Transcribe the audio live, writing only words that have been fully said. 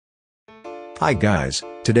Hi guys,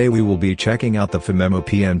 today we will be checking out the Phomemo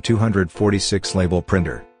PM-246 label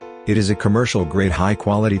printer. It is a commercial-grade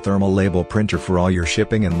high-quality thermal label printer for all your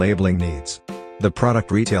shipping and labeling needs. The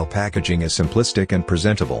product retail packaging is simplistic and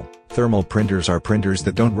presentable. Thermal printers are printers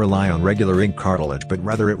that don't rely on regular ink cartridge but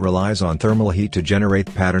rather it relies on thermal heat to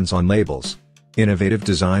generate patterns on labels. Innovative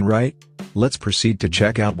design, right? Let's proceed to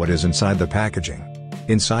check out what is inside the packaging.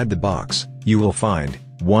 Inside the box, you will find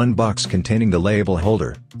one box containing the label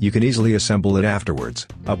holder. You can easily assemble it afterwards.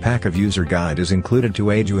 A pack of user guide is included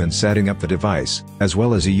to aid you in setting up the device, as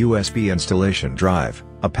well as a USB installation drive.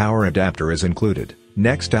 A power adapter is included.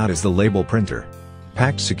 Next out is the label printer.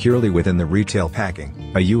 Packed securely within the retail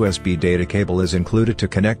packing, a USB data cable is included to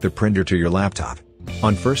connect the printer to your laptop.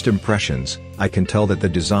 On first impressions, I can tell that the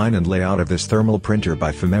design and layout of this thermal printer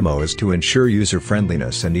by Phomemo is to ensure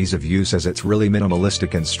user-friendliness and ease of use, as it's really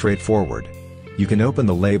minimalistic and straightforward. You can open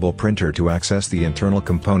the label printer to access the internal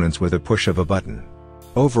components with a push of a button.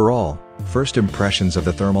 Overall, first impressions of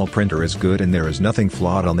the thermal printer is good and there is nothing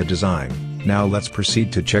flawed on the design. Now let's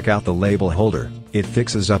proceed to check out the label holder. It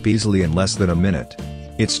fixes up easily in less than a minute.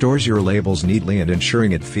 It stores your labels neatly and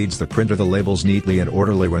ensuring it feeds the printer the labels neatly and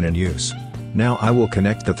orderly when in use. Now I will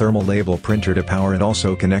connect the thermal label printer to power and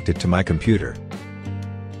also connect it to my computer.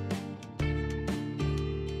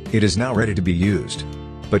 It is now ready to be used.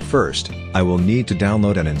 But first, I will need to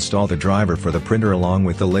download and install the driver for the printer along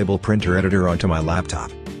with the label printer editor onto my laptop.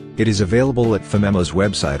 It is available at Phomemo's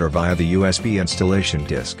website or via the USB installation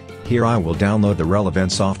disk. Here I will download the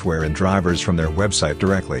relevant software and drivers from their website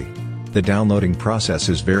directly. The downloading process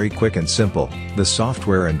is very quick and simple. The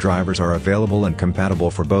software and drivers are available and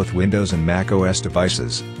compatible for both Windows and Mac OS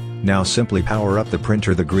devices. Now simply power up the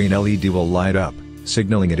printer. The green LED will light up,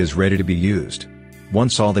 signaling it is ready to be used.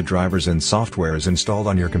 Once all the drivers and software is installed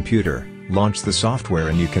on your computer, launch the software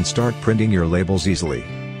and you can start printing your labels easily.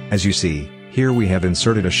 As you see, here we have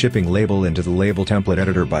inserted a shipping label into the label template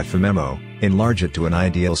editor by Phomemo. Enlarge it to an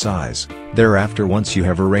ideal size. Thereafter, once you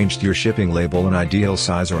have arranged your shipping label in ideal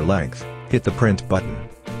size or length, hit the print button.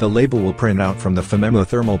 The label will print out from the Phomemo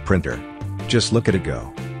thermal printer. Just look at it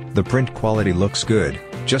go. The print quality looks good.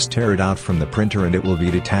 Just tear it out from the printer and it will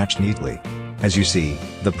be detached neatly. As you see,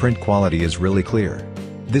 the print quality is really clear.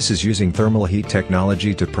 This is using thermal heat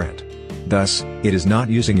technology to print. Thus, it is not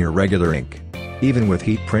using your regular ink. Even with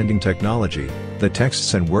heat printing technology, the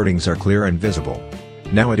texts and wordings are clear and visible.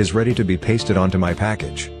 Now it is ready to be pasted onto my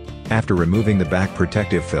package. After removing the back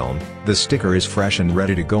protective film, the sticker is fresh and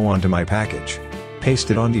ready to go onto my package.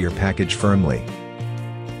 Paste it onto your package firmly.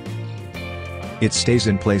 It stays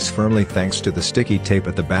in place firmly thanks to the sticky tape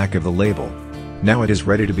at the back of the label. Now it is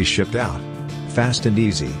ready to be shipped out. Fast and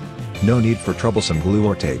easy. No need for troublesome glue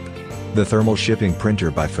or tape. The thermal shipping printer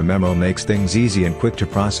by Phomemo makes things easy and quick to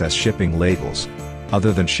process shipping labels.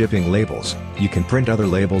 Other than shipping labels, you can print other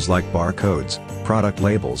labels like barcodes, product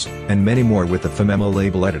labels, and many more with the Phomemo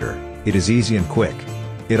label editor. It is easy and quick.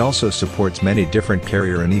 It also supports many different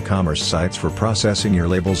carrier and e-commerce sites for processing your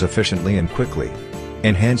labels efficiently and quickly.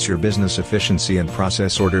 Enhance your business efficiency and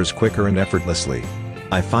process orders quicker and effortlessly.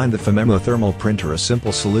 I find the Phomemo thermal printer a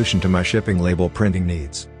simple solution to my shipping label printing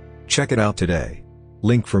needs. Check it out today.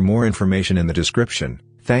 Link for more information in the description.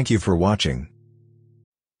 Thank you for watching.